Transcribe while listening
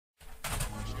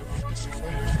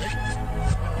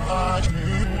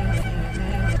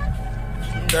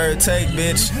Third take,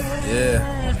 bitch.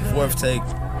 Yeah. Fourth take.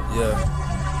 Yeah.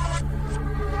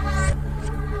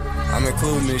 I'm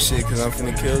including this shit because I'm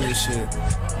finna kill this shit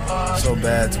so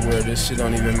bad to where this shit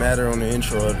don't even matter on the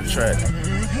intro of the track.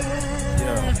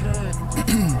 Yeah.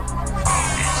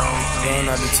 Going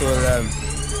out to 211.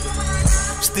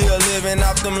 Still living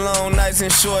off them long nights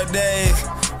and short days.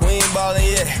 We ain't ballin'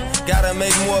 yet, gotta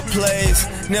make more plays.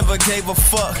 Never gave a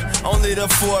fuck, only the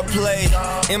foreplay.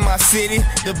 In my city,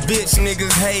 the bitch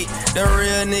niggas hate. The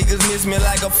real niggas miss me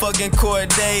like a fucking court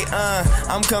date.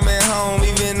 I'm coming home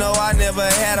even though I never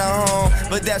had a home.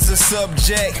 But that's a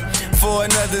subject for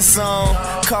another song.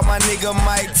 Call my nigga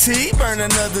Mike T, burn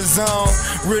another zone.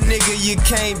 Real nigga you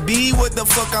can't be, what the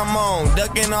fuck I'm on?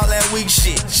 Ducking all that weak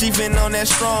shit, chiefin' on that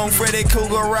strong. Freddy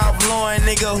Cougar, Ralph Lauren,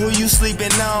 nigga who you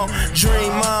sleeping on?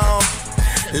 Dream on.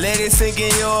 Let it sink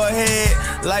in your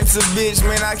head. Life's a bitch,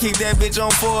 man, I keep that bitch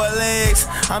on 4 legs.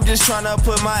 I'm just tryna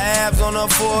put my abs on her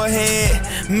forehead.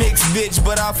 Mixed bitch,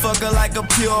 but I fuck her like a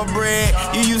purebred.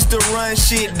 You used to run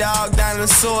shit, dog,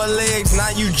 dinosaur legs.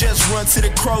 Now you just run to the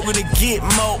Kroger to get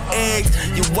more eggs.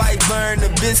 Your wife burn the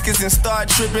biscuits and start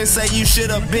tripping. Say you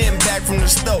should've been back from the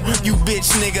store. You bitch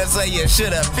nigga, say you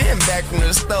should've been back from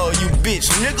the store. You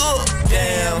bitch nigga.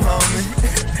 Damn, homie.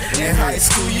 In high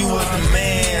school, you was the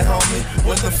man, homie.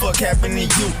 What the fuck happened to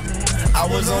you? I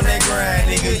was on that grind,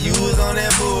 nigga. You was on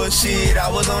that bullshit.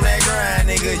 I was on that grind,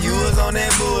 nigga. You was on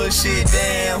that bullshit.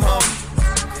 Damn,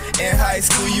 homie. In high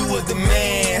school, you was the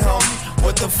man, homie.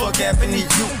 What the fuck happened to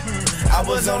you? I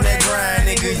was on that grind,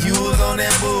 nigga. You was on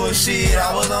that bullshit.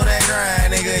 I was on that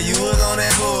grind, nigga. You was on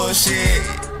that bullshit.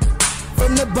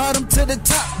 From the bottom to the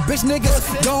top, bitch niggas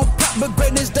gon' pop, but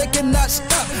greatness they cannot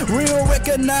stop. Real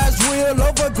recognize real,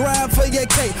 over grind for your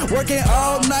cake. Working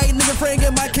all night, nigga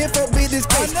praying my kid for be this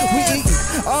case. We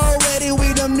eatin' already,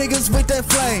 we them niggas with that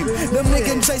flame. Them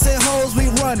niggas chasing hoes, we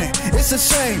running. It's a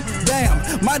shame, damn.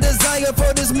 My desire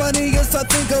for this money is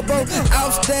unthinkable.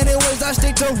 Outstanding ways, I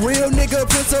stick to real nigga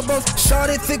principles.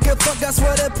 Shorty thick as fuck, I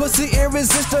swear that pussy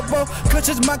irresistible.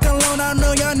 Clutches my cologne, I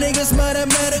know y'all niggas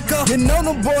mathematical. You know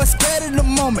them boys scared in the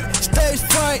moment, stage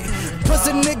fright.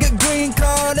 Pussy nigga green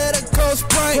card at a cold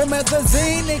sprite.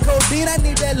 Promethazine and codeine, I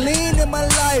need that lean in my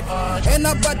life. And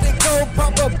I'm about to go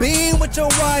pop a bean with your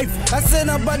wife. I said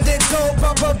I'm about to go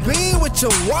pop a bean with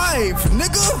your wife,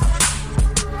 nigga.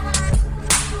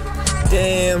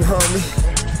 Damn,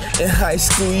 homie. In high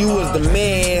school, you was the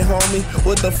man, homie.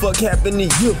 What the fuck happened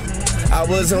to you? I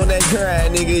was on that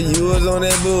grind, nigga, you was on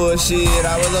that bullshit.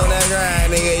 I was on that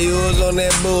grind, nigga, you was on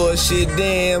that bullshit.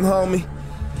 Damn, homie.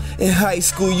 In high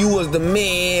school, you was the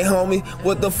man, homie.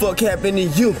 What the fuck happened to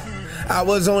you? I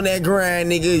was on that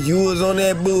grind, nigga, you was on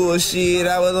that bullshit.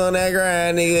 I was on that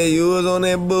grind, nigga, you was on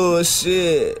that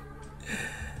bullshit.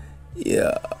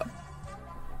 Yeah.